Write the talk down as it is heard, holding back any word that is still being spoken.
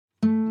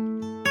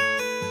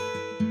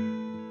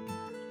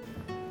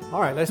All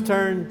right, let's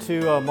turn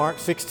to Mark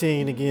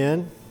 16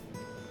 again.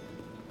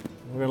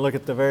 We're going to look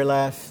at the very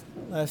last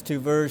two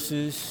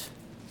verses.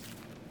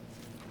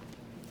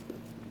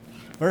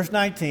 Verse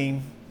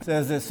 19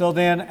 says that, "So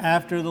then,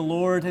 after the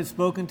Lord had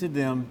spoken to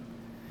them,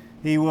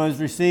 he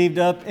was received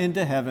up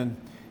into heaven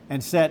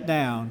and sat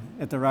down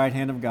at the right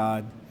hand of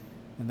God.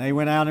 And they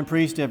went out and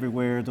preached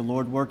everywhere, the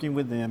Lord working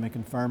with them and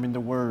confirming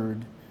the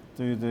word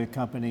through the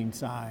accompanying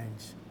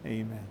signs."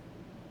 Amen.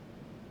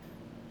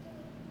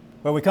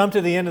 Well, we come to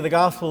the end of the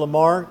Gospel of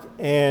Mark,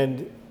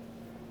 and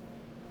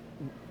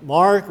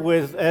Mark,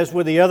 as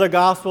with the other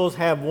Gospels,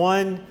 have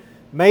one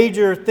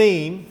major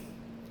theme,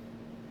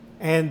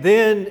 and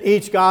then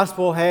each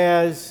Gospel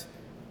has,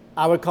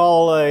 I would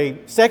call, a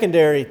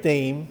secondary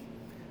theme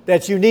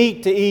that's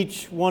unique to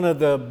each one of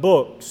the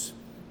books.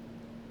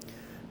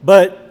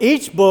 But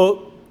each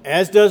book,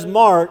 as does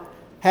Mark,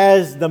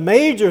 has the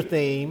major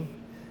theme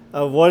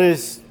of what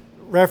is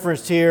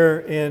referenced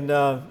here in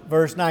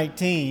verse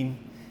 19,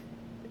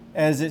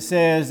 as it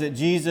says that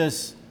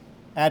Jesus,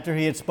 after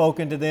he had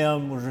spoken to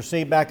them, was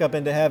received back up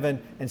into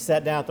heaven and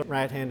sat down at the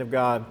right hand of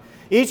God.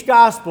 Each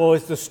gospel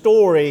is the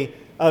story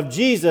of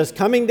Jesus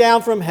coming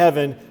down from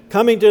heaven,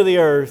 coming to the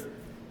earth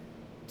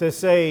to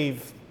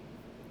save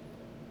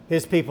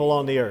his people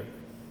on the earth.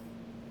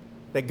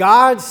 That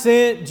God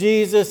sent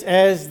Jesus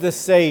as the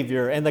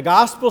Savior. And the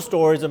gospel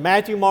stories of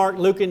Matthew, Mark,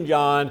 Luke, and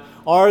John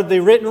are the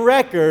written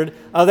record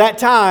of that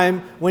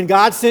time when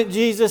God sent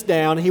Jesus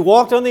down. He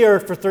walked on the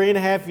earth for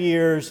 3.5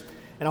 years.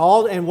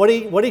 And what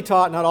he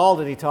taught, not all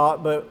that he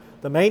taught, but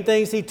the main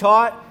things he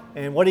taught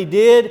and what he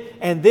did.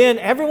 And then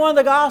every one of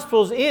the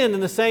gospels end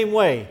in the same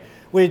way,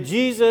 with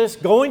Jesus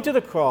going to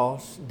the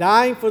cross,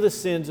 dying for the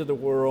sins of the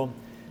world,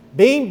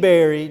 being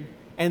buried,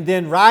 and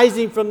then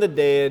rising from the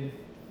dead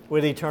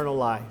with eternal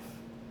life.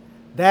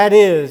 That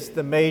is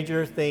the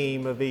major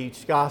theme of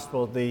each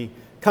gospel, the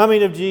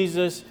coming of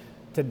Jesus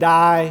to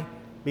die,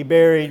 be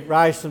buried,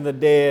 rise from the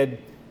dead,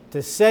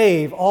 to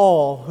save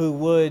all who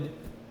would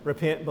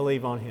repent and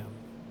believe on him.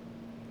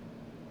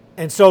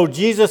 And so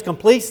Jesus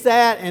completes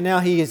that, and now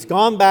he has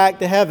gone back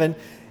to heaven.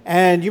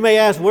 And you may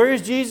ask, where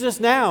is Jesus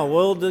now?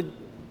 Well,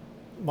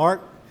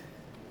 Mark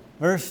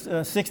verse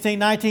 16,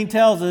 19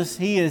 tells us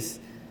he is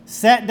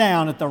sat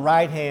down at the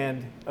right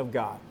hand of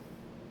God.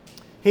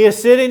 He is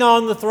sitting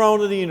on the throne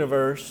of the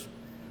universe,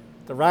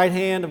 the right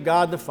hand of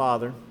God the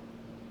Father.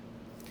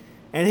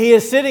 And he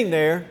is sitting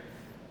there,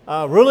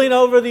 ruling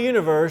over the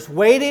universe,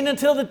 waiting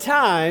until the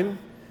time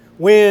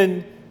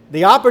when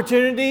the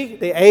opportunity,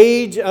 the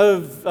age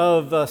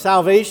of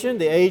salvation,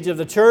 the age of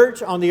the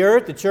church on the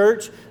earth, the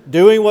church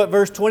doing what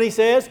verse 20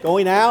 says,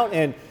 going out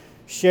and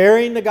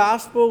sharing the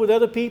gospel with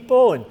other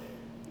people and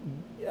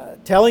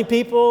telling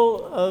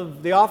people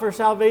of the offer of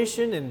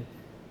salvation and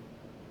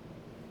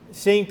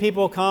seeing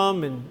people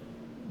come and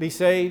be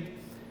saved.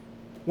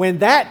 When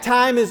that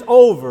time is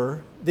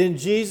over, then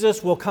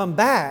Jesus will come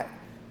back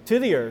to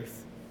the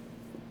earth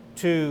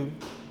to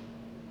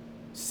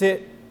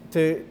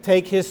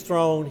take his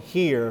throne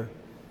here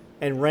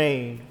and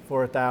reign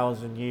for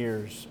 1,000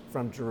 years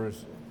from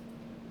Jerusalem.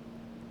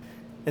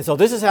 And so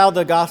this is how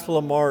the Gospel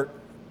of Mark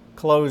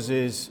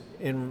closes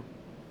in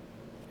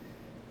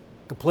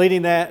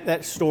completing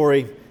that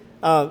story.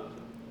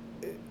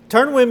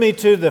 Turn with me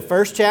to the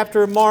first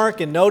chapter of Mark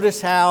and notice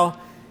how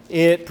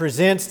it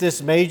presents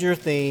this major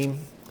theme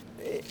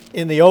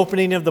in the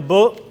opening of the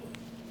book.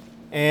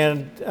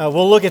 And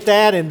we'll look at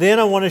that, and then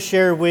I want to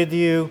share with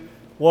you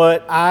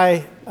what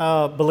I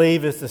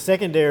believe is the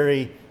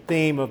secondary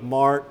theme of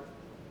Mark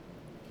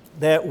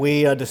that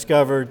we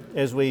discovered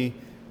as we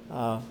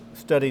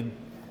studied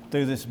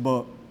through this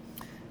book.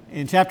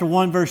 In chapter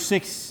 1, verse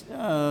 6,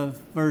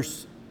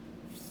 verse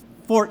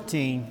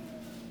 14,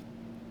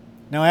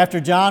 "Now after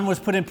John was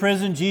put in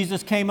prison,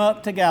 Jesus came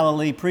up to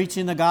Galilee,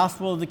 preaching the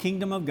gospel of the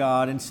kingdom of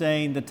God and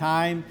saying, 'The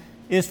time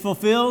is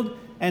fulfilled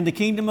and the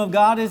kingdom of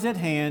God is at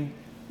hand.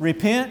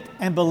 Repent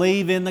and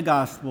believe in the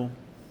gospel.'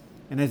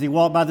 And as he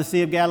walked by the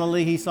Sea of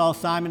Galilee, he saw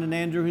Simon and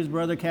Andrew, his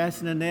brother,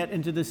 casting a net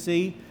into the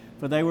sea,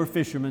 for they were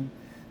fishermen.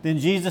 Then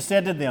Jesus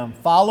said to them,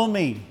 'Follow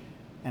me,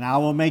 and I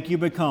will make you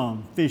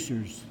become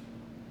fishers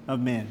of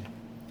men.'"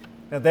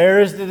 Now there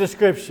is the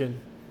description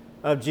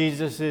of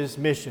Jesus'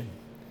 mission.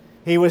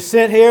 He was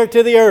sent here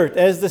to the earth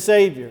as the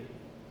Savior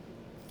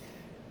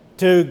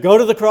to go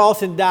to the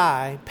cross and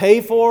die,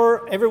 pay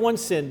for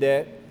everyone's sin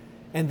debt,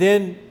 and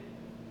then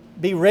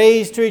be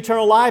raised to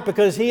eternal life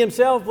because he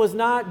himself was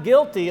not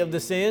guilty of the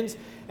sins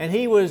and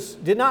he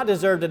did not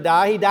deserve to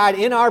die. He died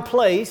in our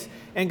place,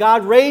 and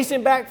God raised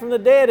him back from the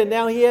dead, and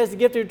now he has the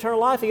gift of eternal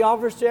life he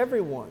offers to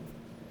everyone.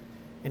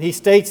 And he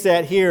states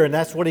that here, and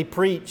that's what he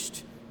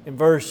preached. In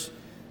verse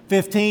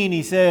 15,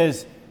 he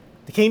says,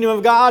 "The kingdom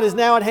of God is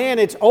now at hand.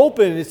 It's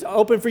open. It's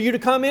open for you to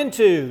come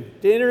into,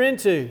 to enter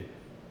into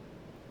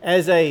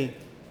as a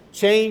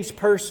changed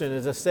person,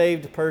 as a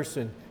saved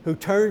person who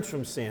turns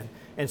from sin."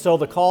 And so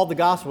the call of the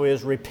gospel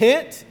is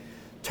repent,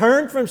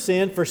 turn from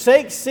sin,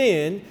 forsake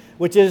sin,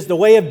 which is the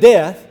way of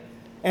death,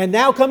 and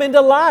now come into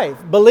life.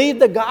 Believe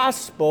the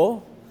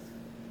gospel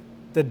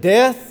the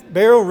death,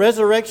 burial,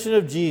 resurrection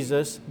of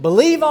Jesus.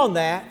 Believe on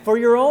that for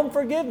your own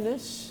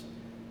forgiveness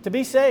to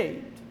be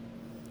saved.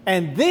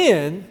 And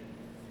then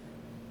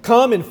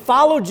come and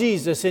follow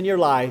Jesus in your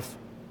life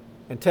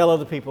and tell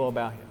other people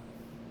about Him.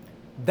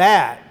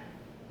 That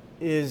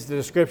is the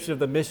description of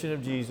the mission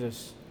of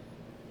Jesus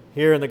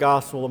here in the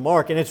Gospel of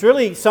Mark. And it's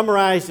really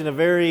summarized in a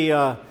very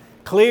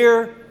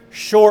clear,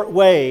 short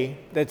way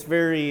that's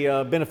very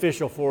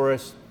beneficial for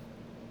us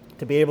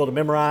to be able to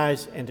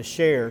memorize and to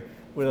share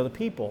with other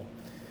people.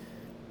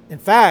 In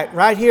fact,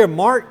 right here,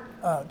 Mark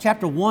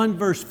chapter 1,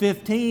 verse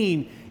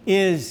 15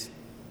 is,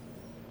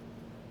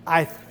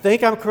 I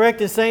think I'm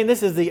correct in saying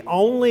this is the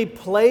only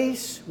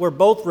place where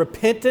both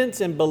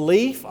repentance and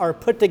belief are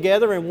put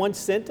together in one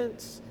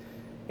sentence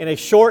in a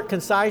short,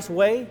 concise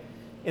way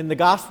in the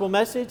gospel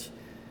message.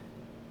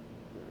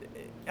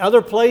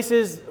 Other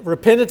places,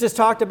 repentance is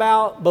talked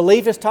about,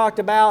 belief is talked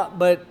about,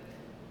 but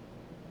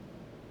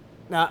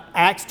now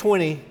Acts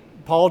 20,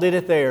 Paul did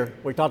it there.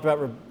 We talked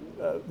about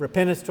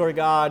repentance toward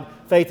God,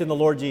 faith in the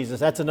Lord Jesus.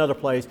 That's another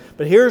place.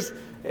 But here's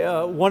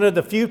one of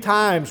the few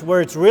times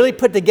where it's really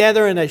put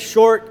together in a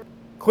short,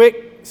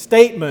 quick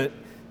statement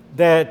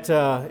that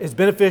is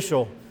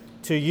beneficial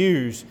to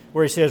use,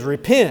 where he says,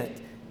 repent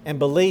and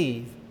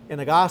believe in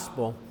the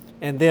gospel,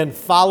 and then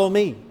follow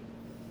me,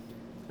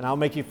 and I'll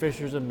make you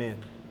fishers of men.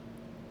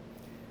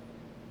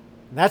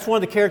 And that's one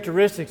of the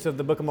characteristics of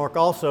the book of Mark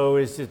also,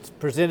 is it's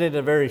presented in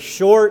a very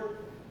short,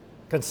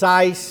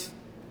 concise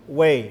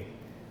way.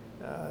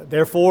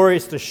 Therefore,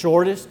 it's the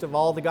shortest of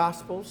all the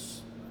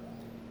Gospels.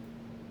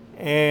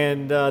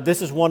 And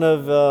this is one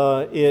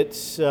of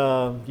its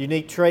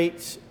unique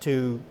traits,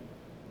 to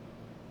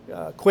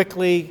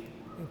quickly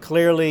and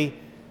clearly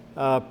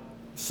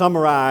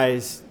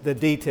summarize the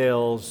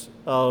details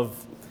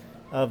of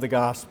the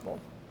Gospel.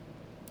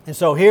 And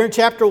so here in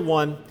chapter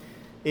 1,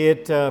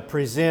 it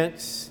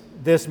presents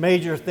this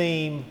major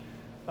theme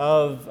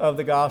of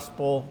the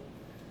Gospel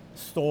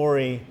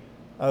story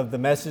of the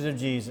message of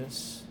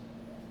Jesus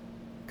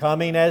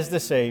coming as the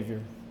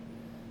Savior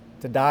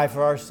to die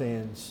for our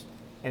sins.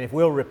 And if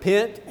we'll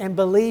repent and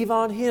believe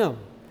on Him,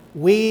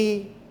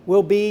 we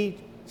will be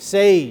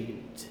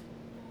saved.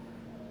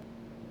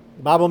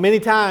 The Bible many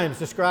times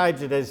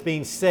describes it as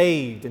being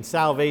saved and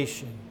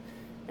salvation.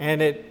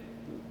 And it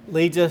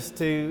leads us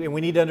to, and we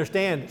need to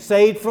understand,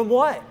 saved from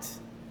what?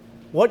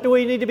 What do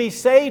we need to be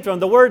saved from?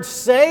 The word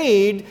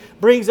saved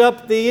brings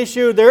up the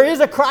issue, there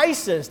is a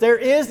crisis, there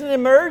is an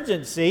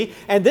emergency,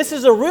 and this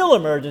is a real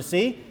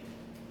emergency,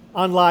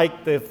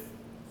 unlike the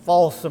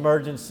false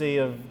emergency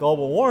of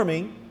global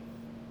warming.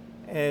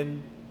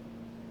 And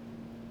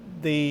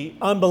the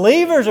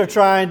unbelievers are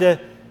trying to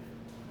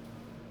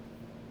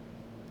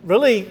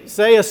really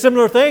say a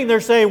similar thing.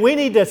 They're saying we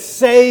need to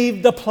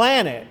save the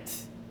planet,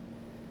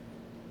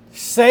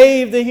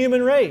 save the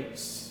human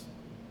race,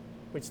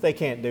 which they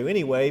can't do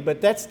anyway,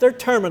 but that's their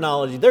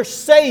terminology. They're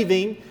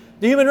saving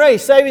the human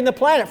race, saving the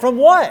planet. From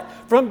what?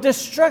 From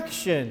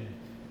destruction,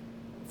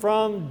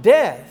 from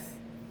death.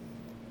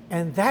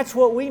 And that's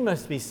what we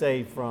must be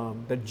saved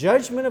from. The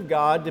judgment of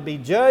God, to be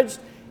judged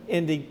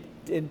and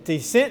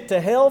sent to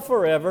hell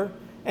forever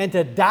and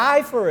to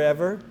die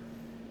forever,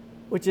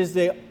 which is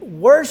the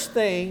worst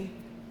thing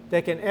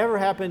that can ever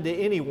happen to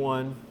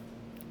anyone.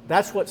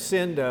 That's what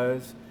sin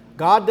does.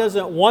 God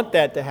doesn't want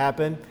that to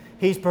happen.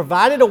 He's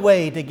provided a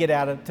way to get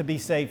out of, to be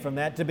saved from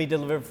that, to be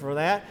delivered from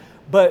that.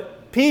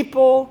 But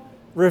people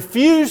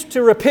refuse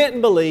to repent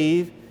and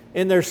believe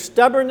in their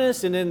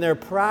stubbornness and in their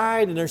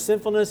pride and their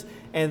sinfulness,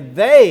 and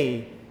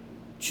they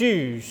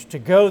choose to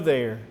go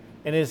there.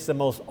 And it's the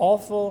most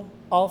awful,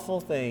 awful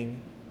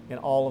thing in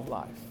all of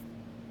life.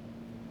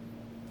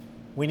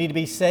 We need to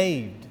be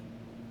saved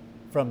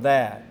from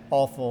that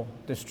awful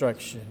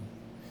destruction.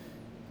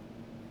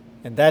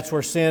 And that's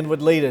where sin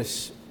would lead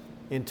us,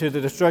 into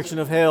the destruction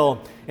of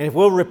hell. And if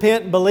we'll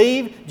repent and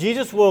believe,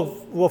 Jesus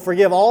will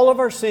forgive all of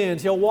our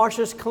sins. He'll wash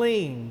us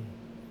clean.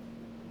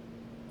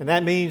 And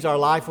that means our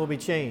life will be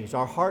changed.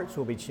 Our hearts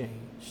will be changed.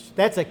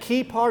 That's a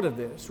key part of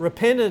this.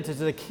 Repentance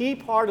is a key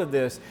part of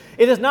this.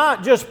 It is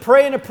not just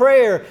praying a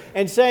prayer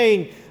and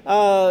saying,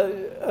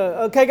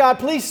 okay, God,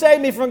 please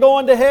save me from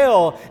going to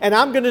hell. And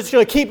I'm just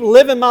going to keep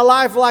living my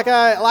life like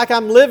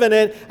I'm living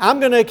it. I'm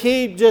going to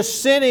keep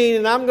just sinning,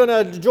 and I'm going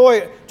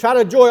to try to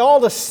enjoy all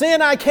the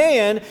sin I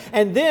can.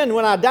 And then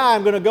when I die,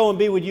 I'm going to go and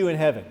be with you in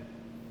heaven.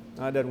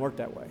 No, it doesn't work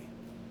that way.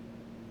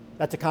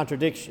 That's a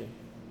contradiction.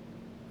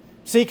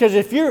 See, because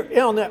if you're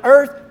on the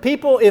earth,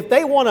 people, if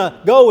they want to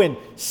go and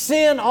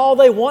sin all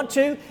they want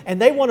to, and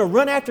they want to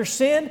run after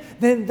sin,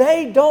 then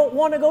they don't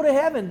want to go to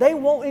heaven. They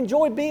won't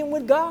enjoy being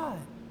with God.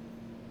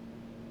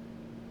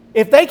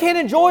 If they can't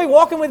enjoy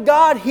walking with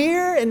God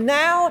here and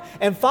now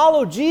and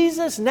follow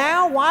Jesus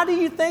now, why do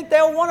you think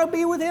they'll want to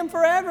be with Him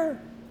forever?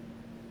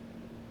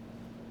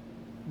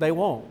 They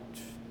won't.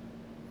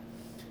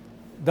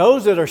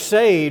 Those that are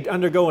saved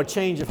undergo a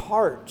change of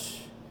heart.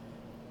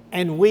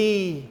 And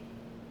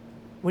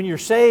when you're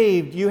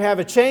saved, you have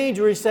a change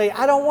where you say,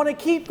 I don't want to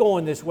keep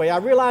going this way. I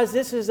realize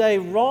this is a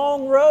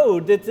wrong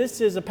road, that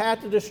this is a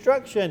path to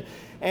destruction.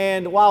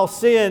 And while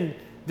sin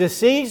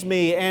deceives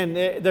me and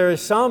there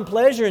is some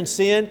pleasure in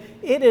sin,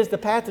 it is the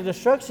path of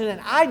destruction,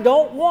 and I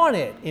don't want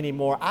it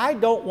anymore. I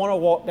don't want to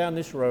walk down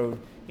this road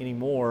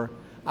anymore.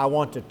 I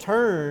want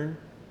to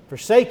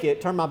forsake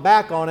it, turn my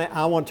back on it.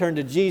 I want to turn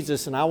to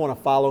Jesus and I want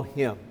to follow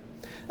Him.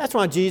 That's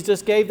why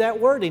Jesus gave that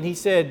word, and He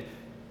said,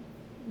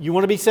 you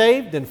want to be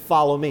saved? Then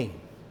follow me.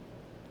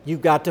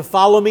 You've got to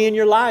follow me in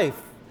your life.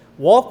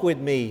 Walk with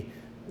me.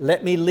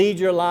 Let me lead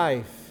your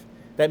life.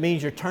 That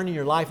means you're turning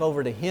your life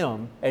over to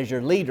Him as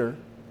your leader,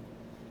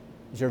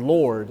 as your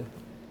Lord,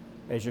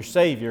 as your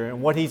Savior.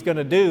 And what He's going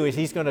to do is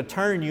He's going to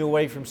turn you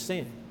away from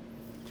sin.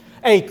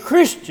 A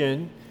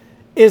Christian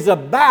is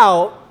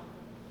about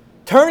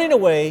turning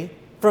away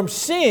from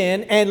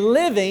sin and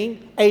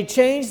living a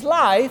changed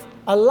life,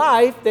 a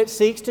life that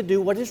seeks to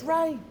do what is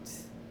right.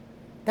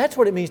 That's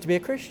what it means to be a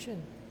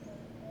Christian.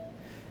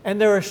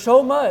 And there is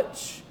so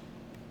much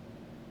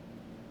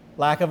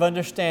lack of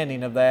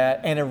understanding of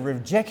that and a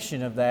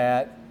rejection of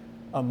that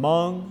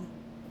among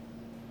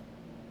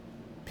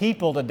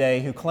people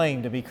today who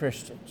claim to be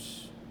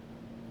Christians.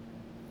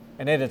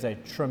 And it is a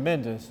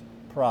tremendous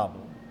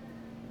problem.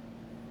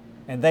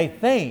 And they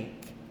think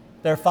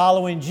they're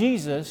following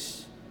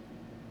Jesus,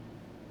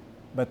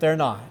 but they're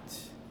not.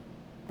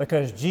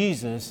 Because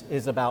Jesus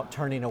is about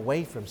turning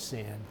away from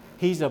sin.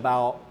 He's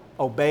about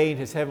obeying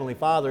His Heavenly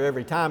Father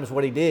every time is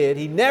what He did.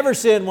 He never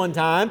sinned one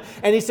time.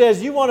 And He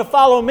says, you want to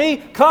follow me?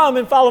 Come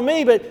and follow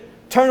me, but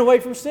turn away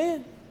from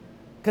sin.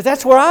 Because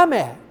that's where I'm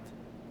at.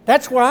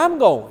 That's where I'm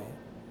going.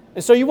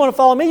 And so you want to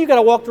follow me, you've got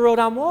to walk the road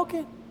I'm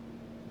walking.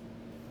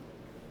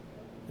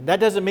 That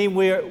doesn't mean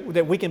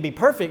that we can be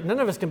perfect. None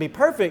of us can be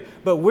perfect,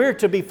 but we're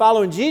to be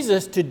following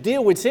Jesus to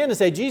deal with sin and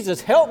say,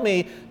 Jesus, help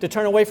me to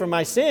turn away from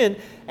my sin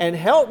and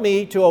help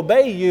me to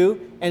obey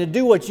you and to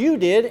do what you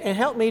did and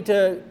help me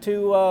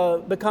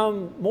to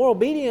become more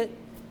obedient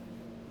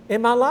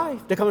in my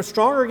life, to become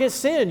stronger against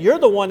sin. You're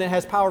the one that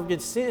has power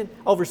against sin,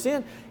 over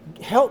sin.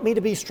 Help me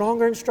to be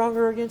stronger and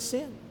stronger against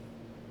sin.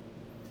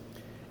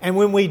 And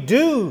when we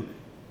do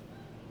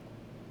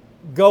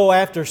go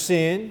after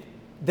sin,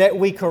 that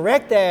we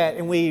correct that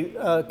and we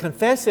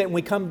confess it and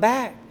we come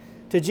back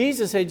to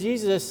Jesus. Say,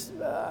 Jesus,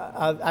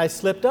 I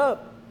slipped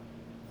up.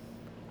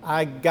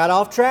 I got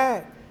off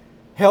track.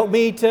 Help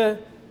me to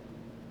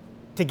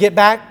get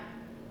back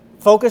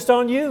focused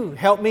on you.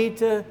 Help me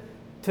to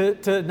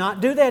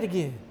not do that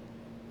again.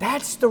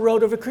 That's the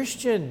road of a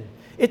Christian.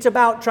 It's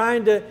about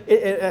trying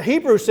to,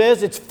 Hebrews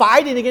says it's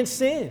fighting against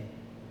sin.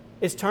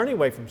 It's turning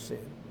away from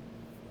sin.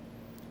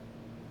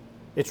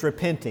 It's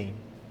repenting,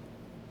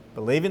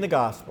 believing the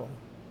gospel,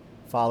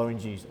 following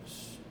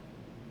Jesus.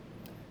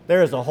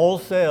 There is a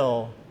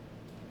wholesale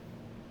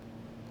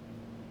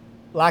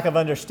lack of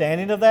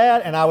understanding of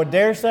that, and I would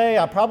dare say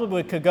I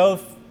probably could go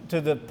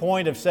to the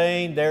point of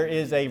saying there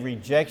is a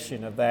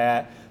rejection of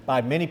that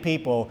by many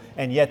people,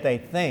 and yet they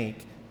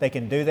think they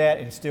can do that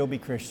and still be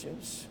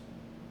Christians.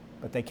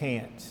 But they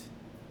can't.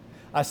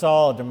 I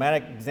saw a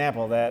dramatic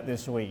example of that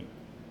this week.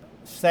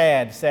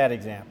 Sad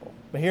example.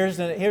 But here's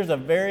a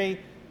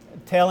very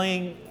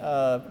telling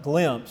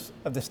glimpse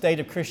of the state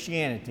of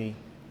Christianity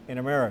in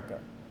America.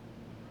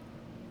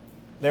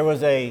 There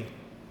was a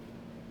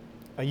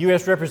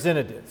U.S.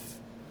 representative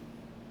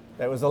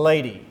that is a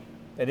lady,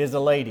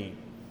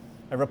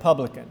 a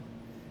Republican,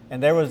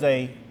 and there was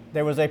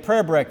a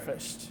prayer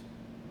breakfast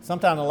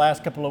sometime in the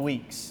last couple of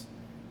weeks,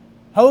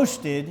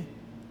 hosted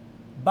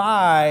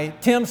by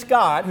Tim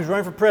Scott, who's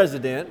running for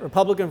president,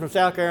 Republican from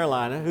South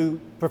Carolina,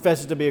 who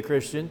professes to be a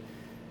Christian.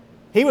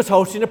 He was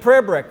hosting a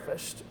prayer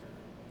breakfast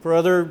for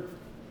other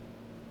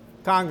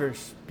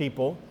Congress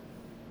people.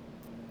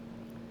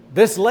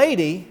 This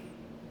lady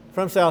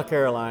from South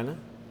Carolina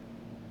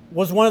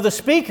was one of the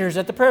speakers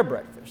at the prayer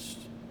breakfast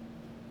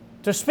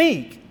to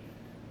speak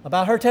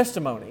about her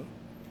testimony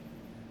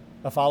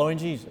of following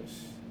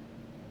Jesus.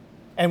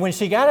 And when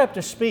she got up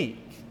to speak,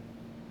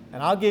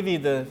 and I'll give you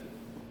the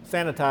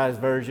sanitized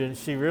version,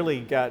 she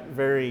really got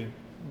very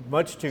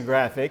much too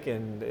graphic,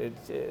 and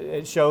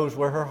it shows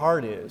where her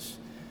heart is.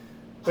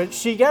 But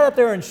she got up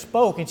there and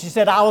spoke, and she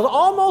said, I was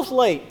almost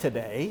late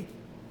today.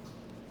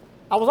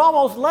 I was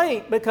almost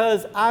late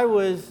because I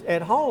was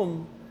at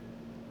home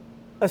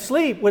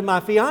asleep with my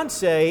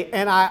fiance,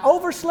 and I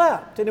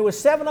overslept, and it was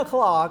 7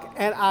 o'clock,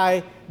 and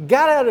I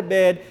got out of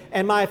bed,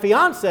 and my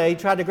fiance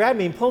tried to grab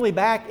me and pull me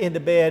back into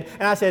bed,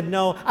 and I said,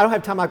 no, I don't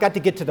have time, I've got to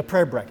get to the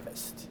prayer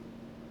breakfast.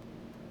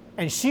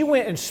 And she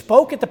went and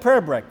spoke at the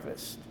prayer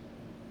breakfast.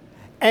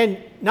 And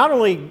not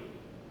only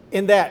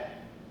in that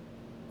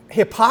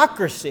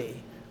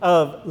hypocrisy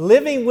of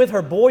living with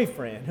her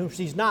boyfriend, whom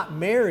she's not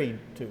married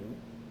to,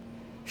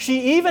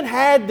 she even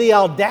had the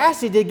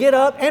audacity to get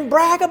up and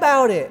brag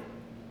about it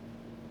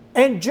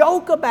and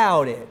joke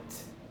about it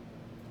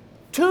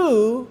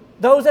to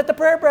those at the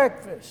prayer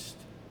breakfast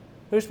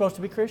who are supposed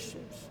to be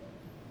Christians.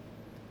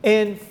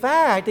 In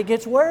fact, it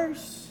gets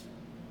worse.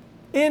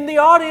 In the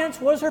audience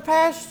was her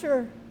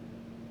pastor.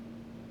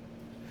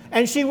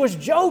 And she was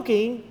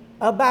joking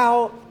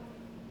about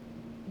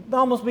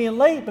almost being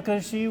late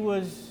because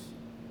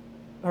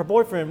her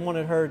boyfriend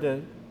wanted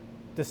her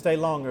to stay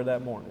longer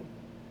that morning.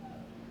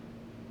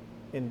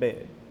 in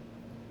bed.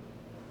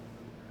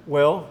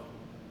 Well,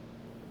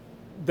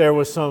 there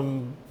was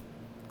some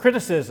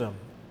criticism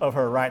of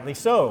her, rightly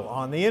so,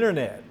 on the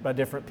internet by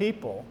different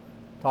people,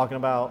 talking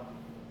about,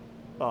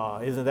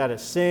 isn't that a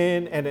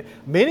sin? And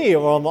many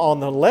of them on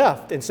the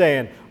left and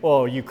saying,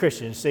 well, you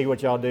Christians, see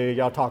what y'all do.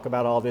 Y'all talk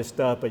about all this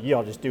stuff, but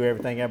y'all just do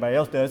everything everybody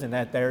else does, and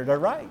that they're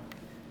right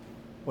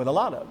with a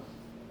lot of them.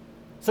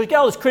 So you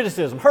got all this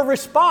criticism. Her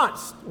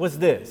response was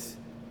this: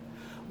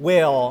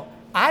 well,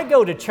 I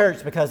go to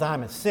church because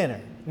I'm a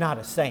sinner, not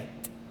a saint.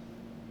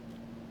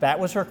 That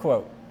was her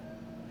quote.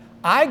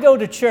 I go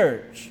to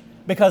church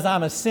because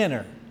I'm a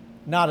sinner,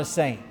 not a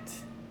saint.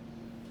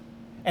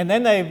 And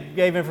then they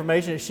gave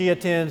information that she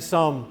attends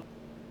some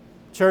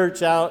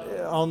church out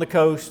on the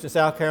coast of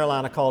South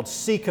Carolina called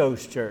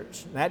Seacoast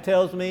Church. And that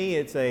tells me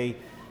it's a,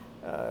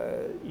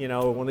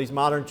 one of these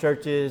modern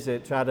churches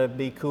that try to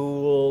be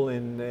cool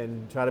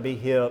and try to be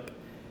hip.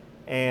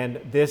 And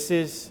this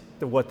is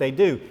what they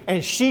do.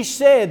 And she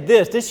said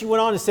this. She went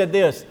on and said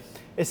this.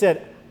 It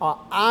said,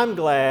 I'm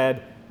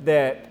glad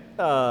that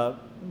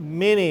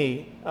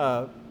many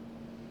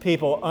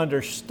people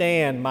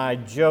understand my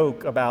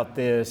joke about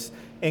this,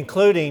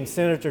 including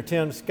Senator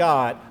Tim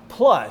Scott,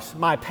 plus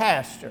my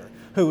pastor,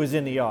 who was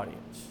in the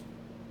audience.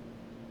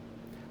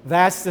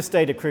 That's the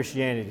state of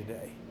Christianity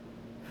today,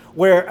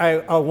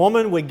 where a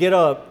woman would get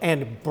up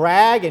and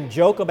brag and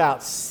joke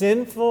about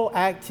sinful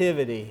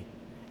activity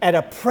at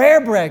a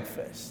prayer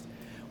breakfast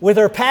with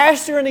her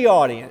pastor in the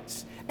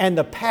audience, and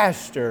the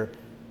pastor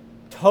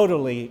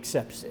totally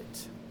accepts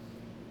it.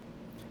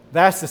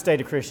 That's the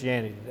state of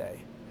Christianity today.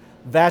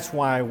 That's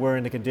why we're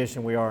in the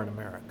condition we are in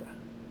America.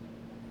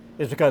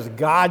 It's because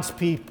God's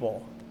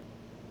people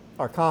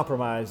are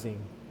compromising,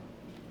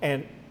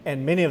 and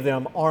many of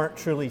them aren't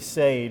truly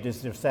saved,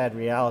 is their sad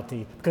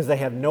reality, because they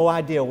have no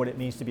idea what it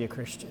means to be a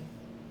Christian.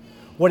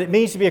 What it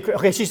means to be a Christian.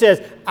 Okay, she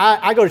says,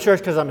 I go to church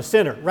because I'm a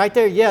sinner. Right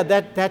there, yeah,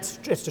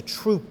 it's a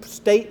true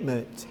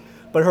statement.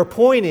 But her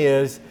point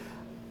is,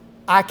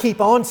 I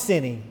keep on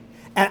sinning,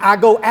 and I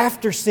go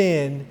after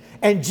sin,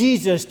 and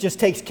Jesus just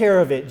takes care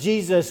of it.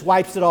 Jesus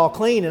wipes it all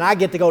clean, and I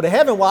get to go to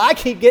heaven while I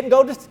keep getting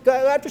to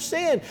go after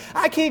sin.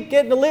 I keep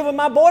getting to live with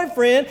my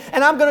boyfriend,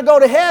 and I'm going to go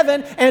to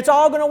heaven, and it's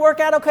all going to work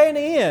out okay in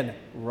the end.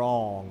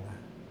 Wrong.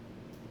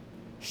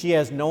 She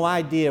has no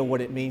idea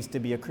what it means to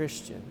be a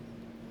Christian.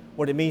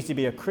 What it means to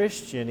be a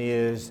Christian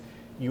is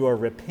you are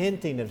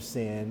repenting of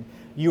sin.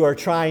 You are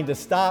trying to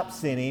stop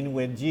sinning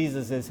with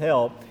Jesus'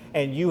 help.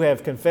 And you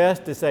have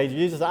confessed to say,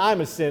 Jesus, I'm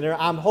a sinner.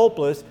 I'm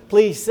hopeless.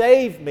 Please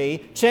save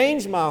me.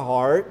 Change my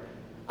heart.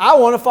 I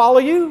want to follow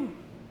you.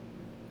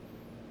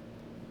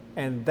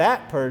 And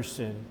that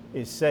person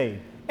is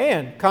saved.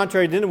 And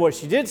contrary to what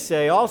she did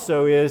say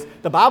also is,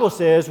 the Bible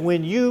says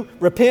when you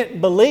repent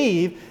and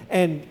believe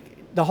and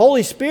the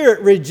Holy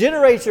Spirit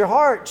regenerates your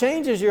heart,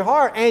 changes your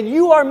heart, and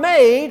you are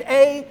made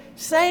a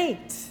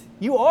saint.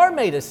 You are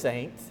made a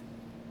saint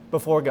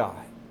before God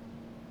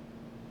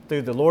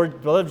through the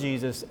blood of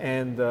Jesus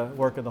and the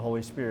work of the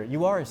Holy Spirit.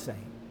 You are a saint.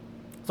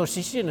 So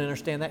she shouldn't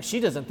understand that. She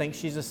doesn't think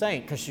she's a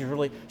saint because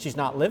she's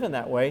not living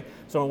that way.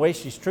 So in a way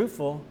she's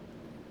truthful,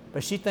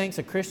 but she thinks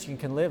a Christian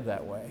can live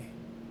that way.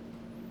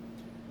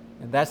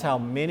 And that's how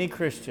many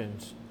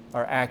Christians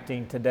are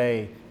acting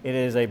today. It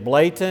is a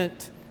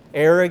blatant,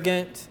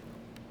 arrogant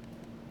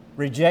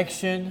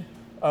rejection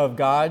of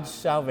God's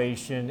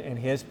salvation and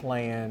His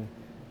plan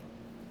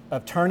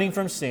of turning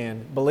from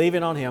sin,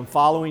 believing on Him,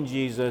 following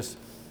Jesus,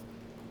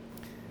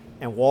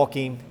 and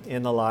walking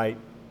in the light.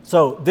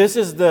 So this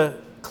is the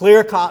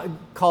clear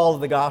call of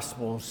the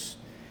Gospels,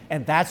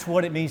 and that's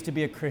what it means to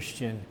be a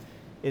Christian,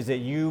 is that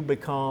you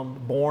become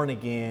born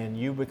again,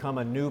 you become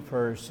a new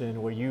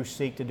person where you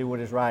seek to do what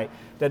is right.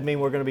 Doesn't mean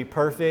we're going to be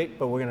perfect,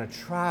 but we're going to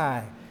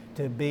try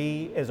to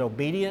be as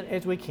obedient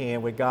as we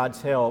can with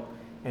God's help.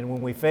 And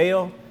when we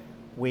fail,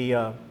 we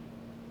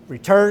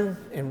return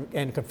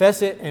and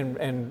confess it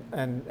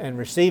and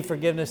receive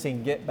forgiveness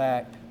and get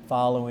back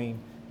following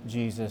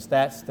Jesus.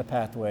 That's the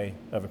pathway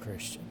of a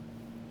Christian.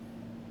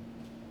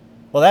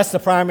 Well, that's the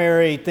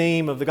primary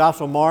theme of the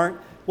Gospel of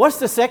Mark. What's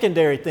the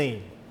secondary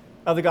theme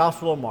of the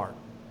Gospel of Mark?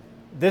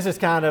 This is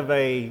kind of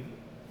a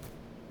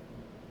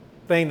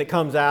thing that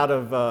comes out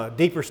of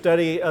deeper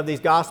study of these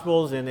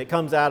Gospels, and it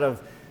comes out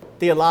of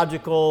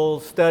theological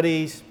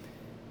studies.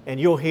 And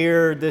you'll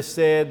hear this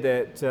said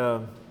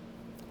that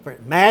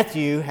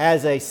Matthew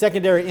has a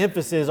secondary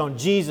emphasis on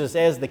Jesus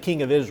as the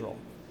King of Israel.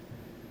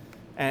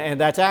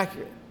 And that's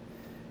accurate.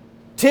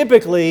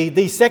 Typically,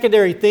 these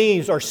secondary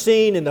themes are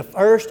seen in the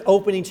first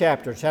opening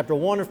chapter, chapter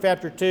 1 or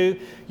chapter 2.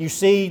 You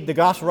see the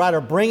gospel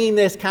writer bringing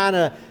this kind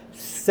of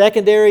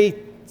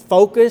secondary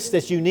focus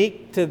that's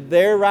unique to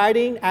their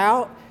writing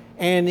out,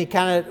 and he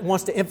kind of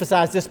wants to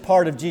emphasize this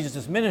part of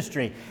Jesus'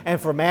 ministry.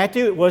 And for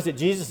Matthew, it was that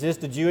Jesus is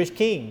the Jewish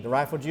king, the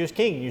rightful Jewish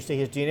king. And you see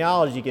his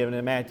genealogy given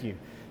in Matthew,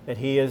 that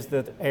he is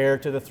the heir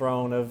to the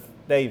throne of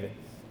David.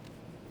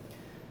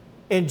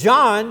 In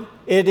John,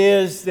 it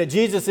is that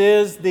Jesus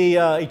is the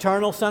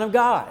eternal Son of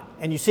God.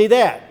 And you see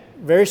that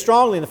very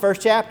strongly in the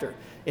first chapter.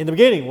 In the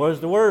beginning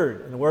was the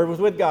Word, and the Word was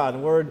with God,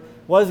 and the Word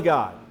was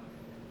God.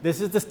 This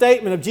is the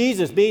statement of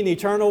Jesus being the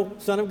eternal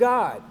Son of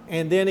God.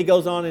 And then he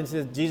goes on and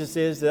says, Jesus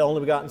is the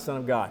only begotten Son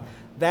of God.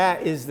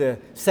 That is the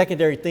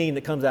secondary theme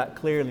that comes out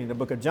clearly in the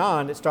book of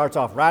John. It starts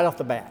off right off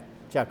the bat,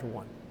 chapter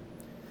 1.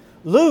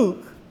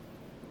 Luke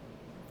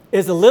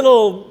is a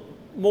little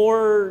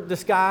more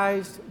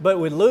disguised, but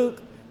with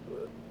Luke,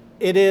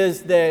 it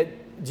is that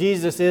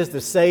Jesus is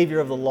the Savior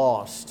of the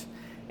lost.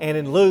 And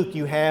in Luke,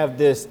 you have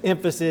this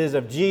emphasis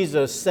of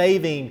Jesus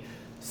saving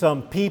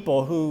some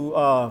people who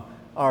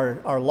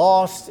are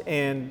lost,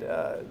 and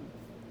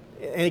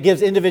it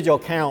gives individual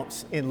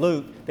accounts in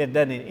Luke that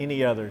doesn't in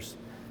any others,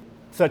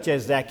 such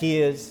as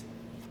Zacchaeus.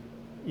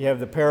 You have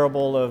the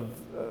parable of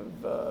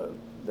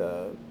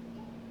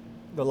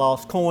the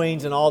lost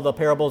coins and all the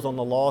parables on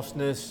the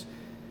lostness.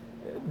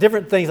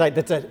 Different things like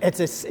that.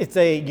 It's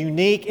a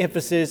unique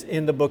emphasis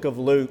in the book of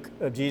Luke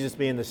of Jesus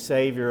being the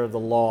Savior of the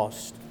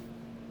lost.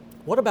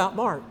 What about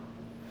Mark?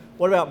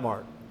 What about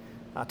Mark?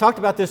 I talked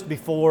about this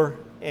before,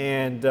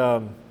 and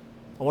I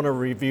want to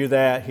review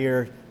that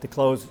here to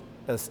close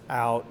us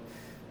out.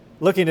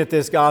 Looking at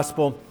this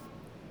gospel,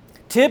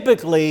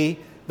 typically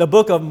the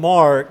book of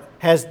Mark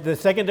has the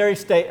secondary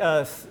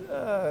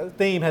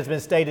theme has been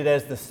stated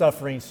as the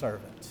suffering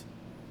servant.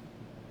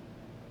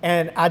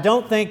 And I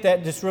don't think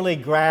that just really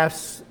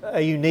grasps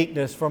a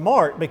uniqueness for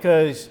Mark,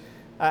 because,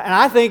 and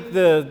I think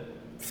the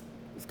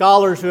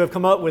scholars who have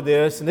come up with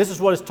this, and this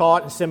is what is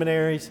taught in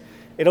seminaries,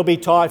 it'll be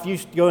taught, if you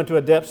go into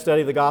a depth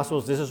study of the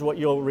Gospels, this is what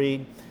you'll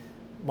read.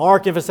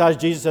 Mark emphasized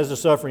Jesus as a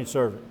suffering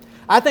servant.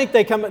 I think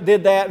they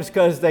did that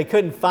because they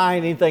couldn't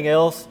find anything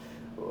else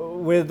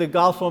with the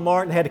Gospel of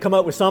Mark and had to come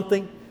up with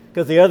something,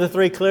 because the other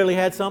three clearly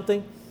had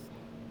something.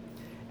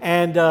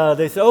 And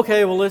they said,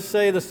 okay, well, let's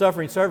say the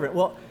suffering servant.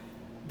 Well,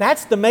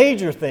 that's the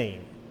major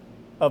theme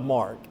of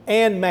Mark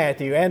and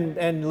Matthew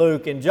and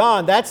Luke and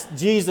John. That's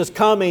Jesus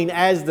coming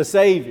as the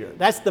Savior.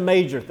 That's the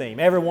major theme.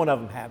 Every one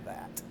of them have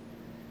that.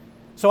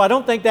 So I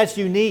don't think that's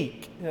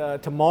unique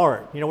to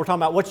Mark. You know, we're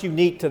talking about what's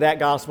unique to that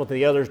gospel that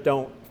the others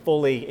don't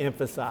fully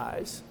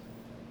emphasize.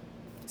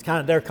 It's kind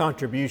of their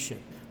contribution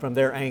from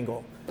their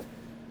angle.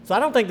 So I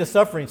don't think the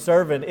suffering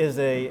servant is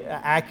an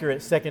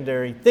accurate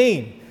secondary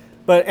theme.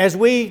 But as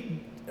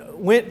we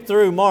went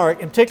through Mark,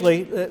 and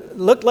particularly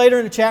look later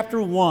in chapter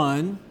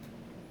 1,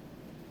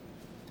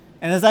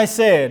 and as I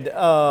said,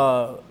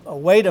 a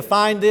way to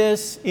find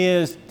this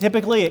is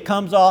typically it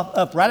comes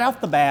up right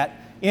off the bat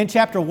in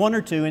chapter 1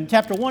 or 2. In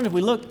chapter 1, if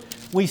we look,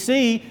 we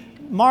see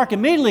Mark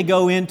immediately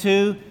go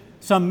into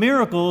some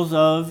miracles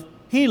of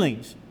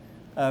healings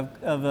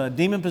of a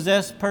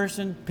demon-possessed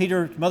person.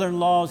 Peter's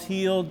mother-in-law is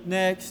healed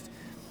next.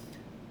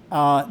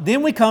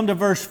 Then we come to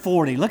verse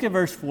 40. Look at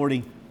verse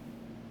 40.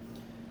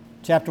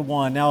 Chapter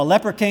 1. Now a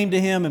leper came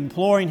to him,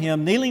 imploring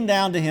him, kneeling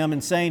down to him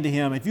and saying to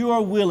him, if you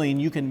are willing,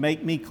 you can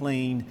make me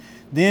clean.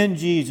 Then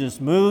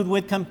Jesus, moved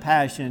with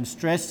compassion,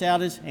 stretched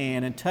out his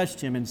hand and touched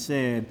him and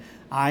said,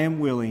 I am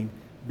willing,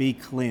 be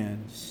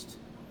cleansed.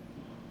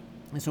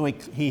 And so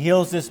he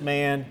heals this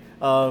man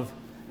of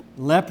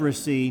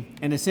leprosy,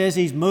 and it says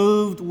he's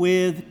moved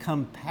with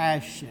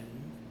compassion.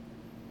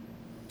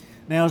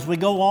 Now as we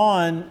go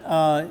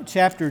on,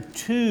 chapter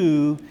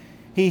 2,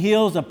 he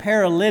heals a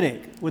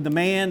paralytic with the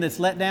man that's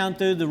let down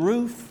through the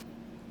roof.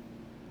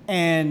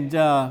 And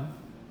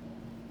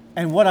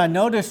what I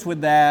noticed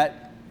with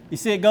that, you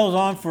see it goes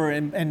on for,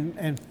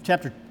 in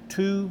chapter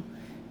 2,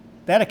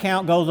 that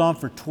account goes on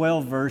for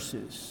 12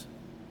 verses.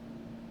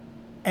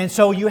 And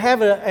so you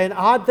have an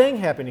odd thing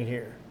happening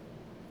here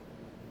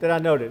that I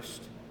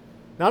noticed.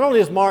 Not only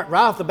does Mark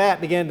right off the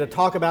bat begin to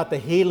talk about the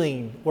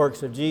healing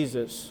works of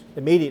Jesus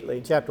immediately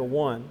in chapter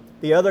 1,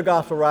 the other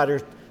gospel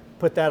writers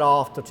put that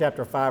off to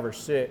chapter 5 or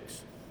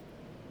 6,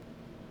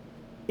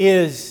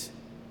 is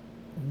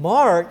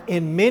Mark,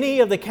 in many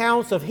of the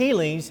accounts of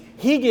healings,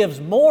 he gives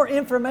more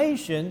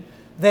information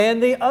than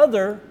the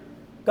other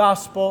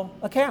gospel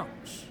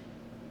accounts.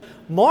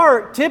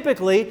 Mark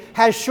typically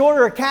has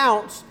shorter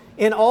accounts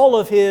in all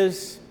of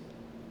his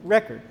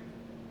record.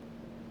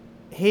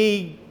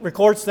 He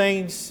records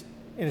things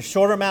in a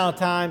shorter amount of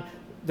time.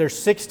 There's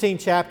 16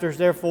 chapters,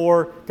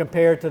 therefore,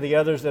 compared to the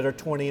others that are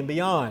 20 and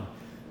beyond.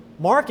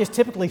 Mark is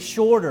typically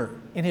shorter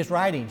in his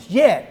writings.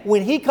 Yet,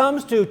 when he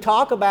comes to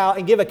talk about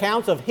and give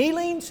accounts of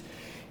healings,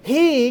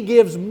 he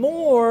gives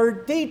more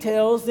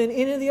details than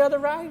any of the other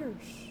writers.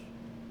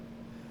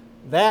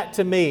 That,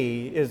 to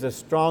me, is the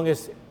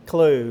strongest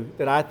clue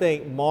that I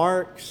think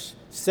Mark's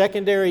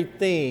secondary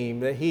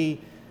theme that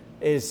he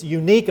is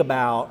unique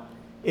about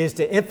is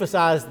to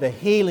emphasize the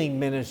healing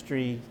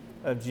ministry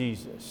of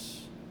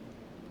Jesus.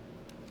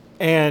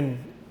 And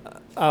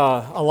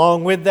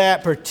along with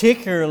that,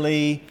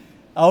 particularly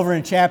over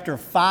in chapter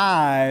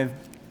 5,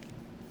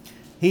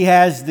 he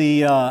has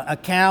the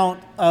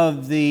account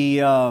of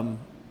the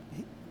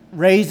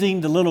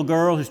raising the little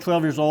girl who's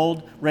 12 years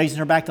old, raising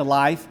her back to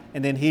life,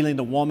 and then healing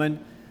the woman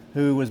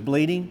who was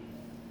bleeding.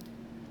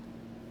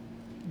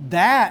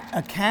 That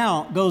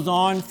account goes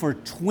on for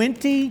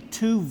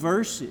 22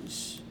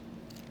 verses.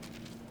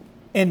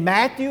 In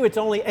Matthew, it's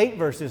only 8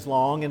 verses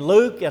long. In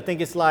Luke, I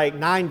think it's like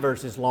 9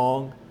 verses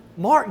long.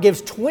 Mark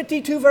gives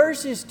 22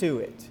 verses to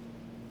it.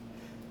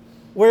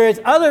 Whereas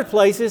other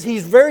places,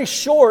 he's very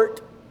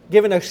short,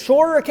 giving a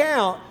shorter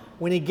account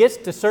when he gets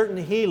to certain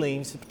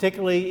healings,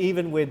 particularly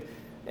even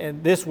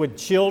with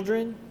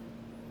children.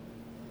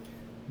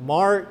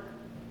 Mark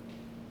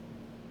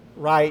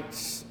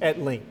writes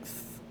at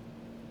length.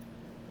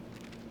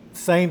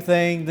 Same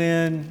thing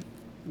then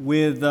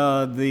with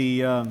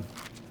the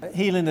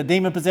healing the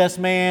demon-possessed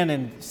man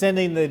and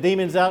sending the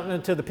demons out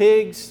into the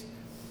pigs.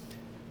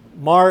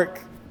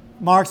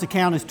 Mark's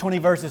account is 20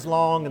 verses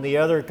long, and the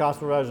other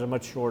gospel writers are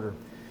much shorter.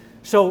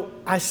 So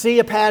I see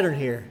a pattern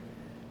here.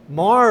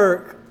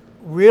 Mark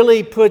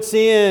really puts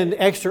in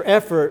extra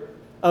effort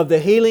of the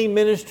healing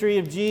ministry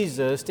of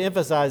Jesus to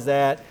emphasize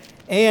that.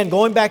 And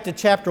going back to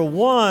chapter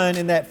 1,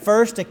 in that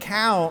first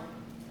account,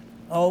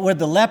 with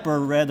the leper,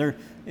 rather,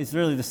 it's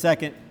really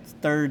the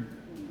third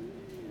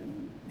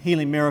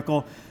healing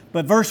miracle.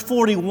 But verse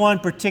 41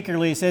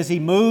 particularly says, he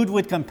moved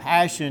with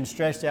compassion,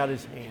 stretched out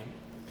his hand.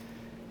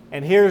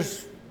 And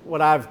here's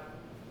what I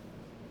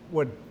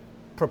would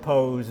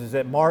propose, is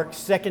that Mark's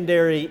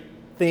secondary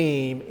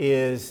theme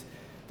is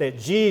that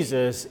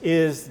Jesus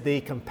is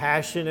the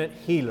compassionate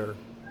healer.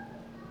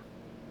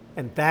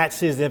 And that's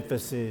his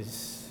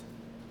emphasis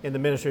in the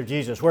ministry of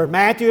Jesus. Where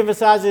Matthew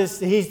emphasizes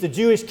he's the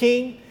Jewish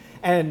king,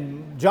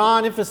 and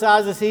John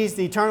emphasizes he's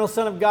the eternal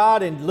Son of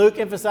God, and Luke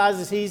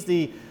emphasizes he's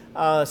the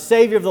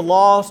Savior of the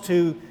lost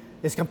who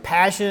is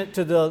compassionate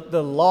to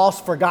the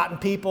lost, forgotten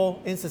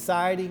people in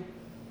society.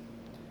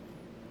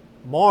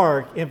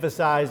 Mark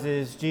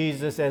emphasizes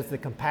Jesus as the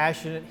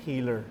compassionate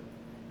healer,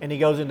 and he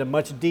goes into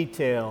much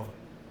detail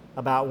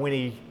about when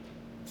he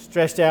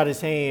stretched out his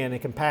hand in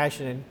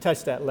compassion and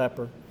touched that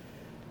leper,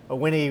 or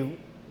when he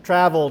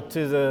traveled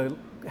to the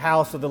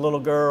house of the little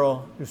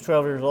girl who's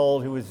 12 years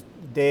old who was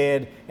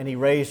dead, and he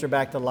raised her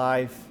back to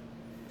life.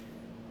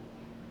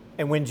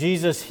 And when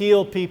Jesus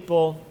healed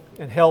people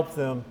and helped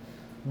them,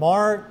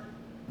 Mark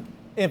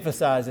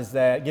emphasizes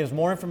that, gives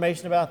more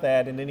information about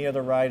that than any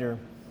other writer,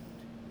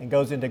 and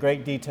goes into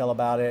great detail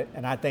about it.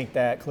 And I think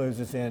that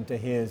clues us into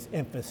his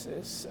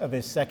emphasis of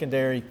his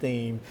secondary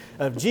theme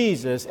of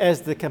Jesus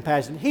as the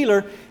compassionate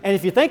healer. And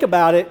if you think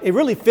about it, it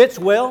really fits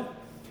well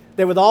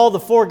that with all the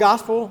four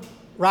gospel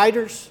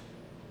writers,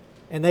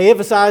 and they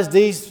emphasize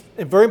these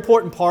very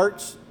important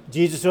parts.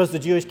 Jesus was the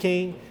Jewish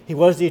king. He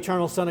was the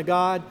eternal Son of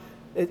God.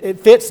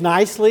 It fits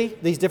nicely,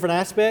 these different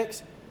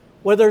aspects.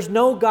 Well, there's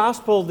no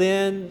gospel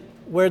then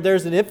where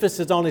there's an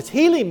emphasis on his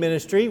healing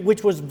ministry,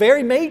 which was a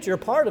very major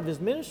part of his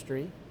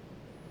ministry.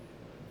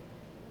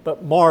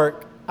 But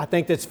Mark, I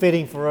think that's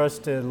fitting for us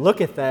to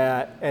look at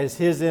that as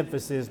his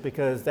emphasis,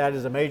 because that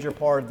is a major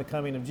part of the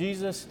coming of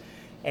Jesus.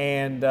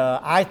 And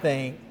I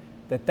think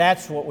that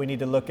that's what we need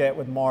to look at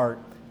with Mark,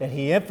 that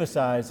he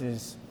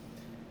emphasizes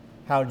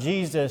how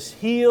Jesus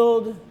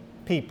healed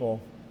people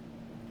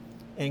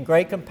in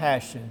great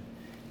compassion.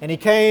 And he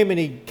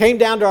came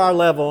down to our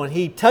level, and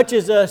he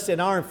touches us in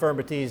our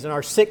infirmities and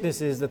our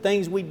sicknesses, the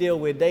things we deal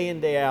with day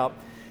in, day out,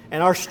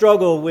 and our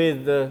struggle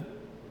with the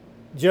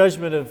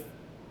judgment of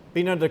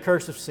being under the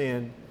curse of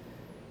sin.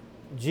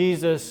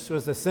 Jesus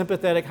was the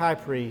sympathetic high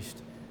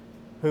priest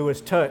who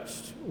was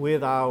touched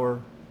with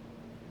our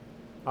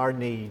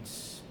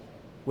needs,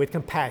 with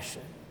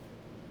compassion.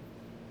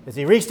 As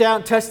he reached out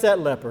and touched that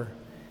leper,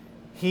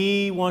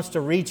 he wants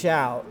to reach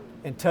out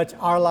and touch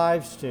our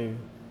lives too,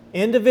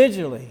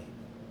 individually,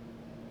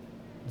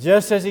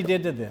 just as he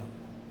did to them.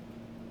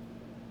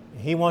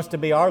 He wants to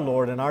be our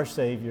Lord and our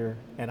Savior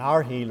and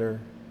our healer,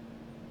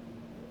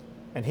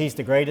 and he's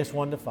the greatest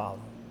one to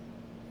follow.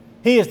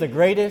 He is the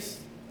greatest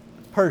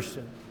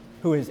person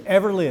who has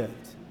ever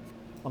lived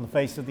on the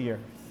face of the earth,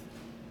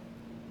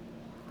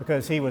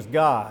 because he was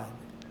God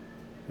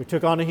who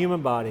took on a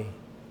human body,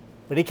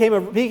 but he became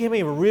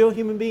a real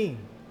human being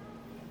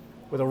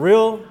with a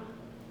real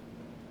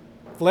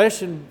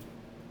flesh and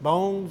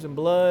bones and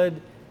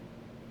blood,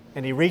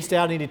 and he reached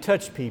out and he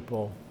touched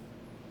people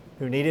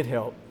who needed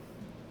help.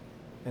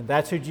 And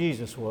that's who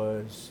Jesus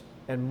was.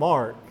 And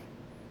Mark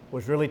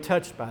was really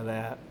touched by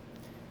that,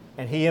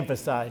 and he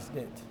emphasized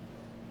it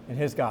in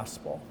his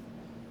gospel.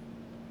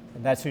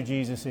 And that's who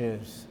Jesus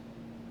is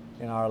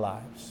in our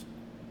lives.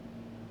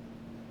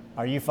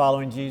 Are you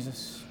following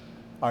Jesus?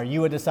 Are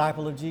you a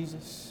disciple of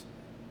Jesus?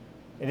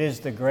 It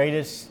is the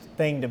greatest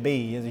thing to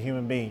be as a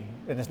human being.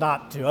 And it's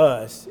not to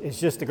us. It's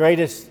just the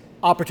greatest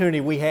opportunity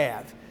we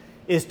have,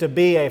 is to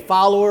be a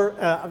follower,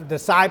 a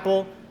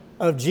disciple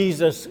of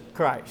Jesus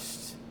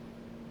Christ.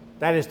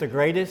 That is the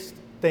greatest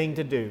thing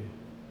to do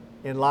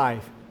in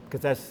life,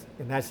 because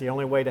that's the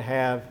only way to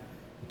have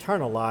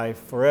eternal life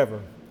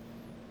forever,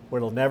 where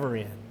it'll never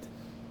end.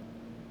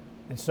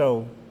 And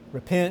so,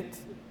 repent,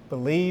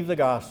 believe the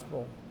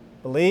gospel,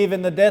 believe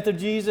in the death of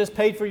Jesus,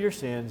 paid for your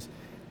sins,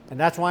 and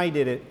that's why he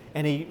did it.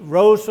 And he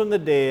rose from the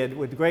dead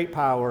with great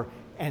power,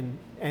 and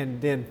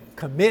then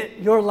commit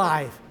your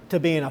life to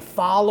being a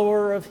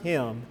follower of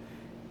him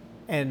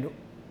and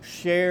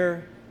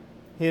share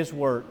his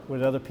work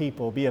with other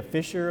people. Be a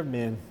fisher of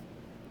men,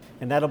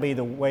 and that'll be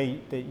the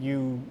way that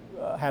you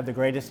have the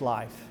greatest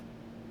life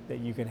that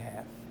you can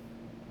have.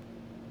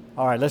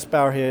 All right, let's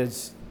bow our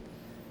heads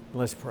and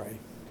let's pray.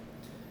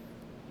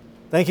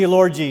 Thank you,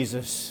 Lord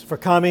Jesus, for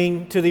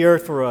coming to the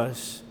earth for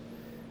us.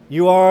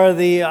 You are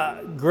the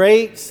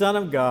great Son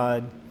of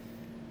God,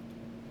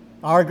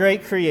 our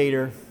great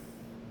Creator,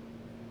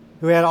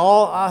 who has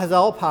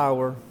all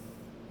power.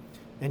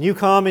 And you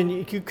came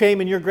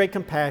in your great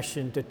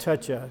compassion to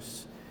touch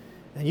us.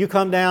 And you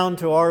come down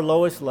to our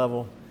lowest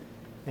level,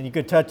 and you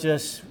could touch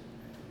us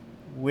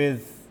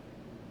with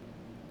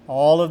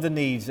all of the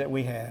needs that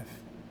we have.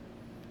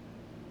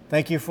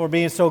 Thank you for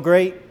being so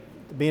great,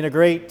 being a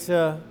great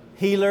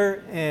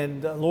healer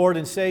and Lord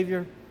and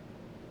Savior.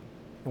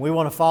 And we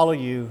want to follow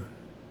you.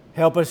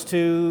 Help us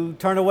to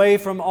turn away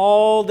from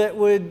all that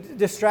would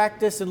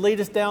distract us and lead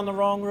us down the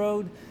wrong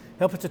road.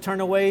 Help us to turn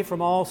away from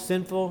all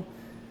sinful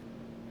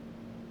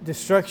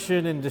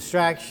destruction and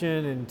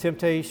distraction and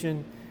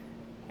temptation,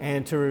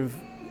 and to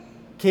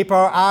keep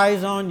our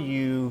eyes on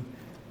you,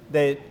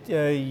 that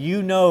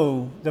you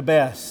know the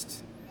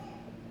best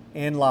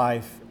in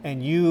life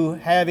and you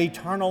have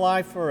eternal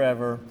life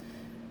forever.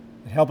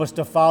 Help us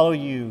to follow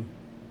you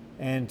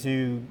and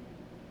to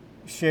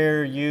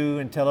share you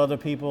and tell other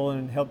people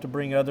and help to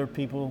bring other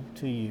people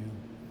to you,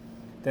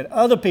 that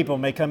other people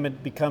may come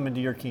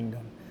into your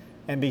kingdom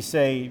and be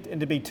saved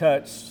and to be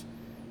touched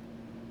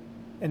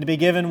and to be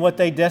given what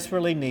they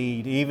desperately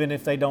need, even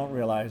if they don't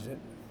realize it.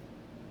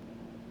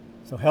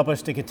 So help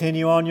us to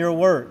continue on your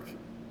work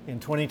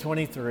in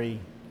 2023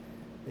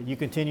 that you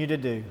continue to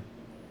do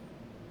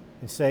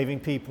in saving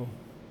people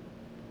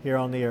here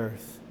on the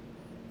earth.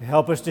 And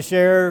help us to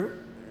share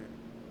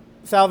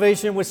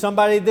salvation with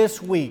somebody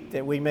this week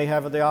that we may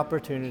have the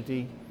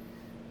opportunity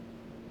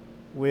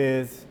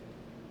to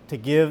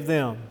give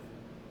them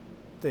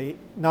the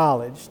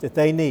knowledge that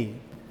they need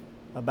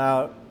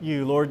about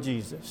you, Lord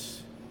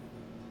Jesus,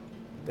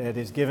 that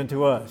is given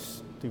to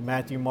us through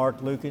Matthew,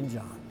 Mark, Luke, and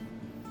John.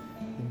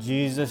 In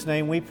Jesus'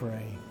 name we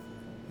pray.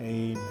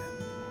 Amen.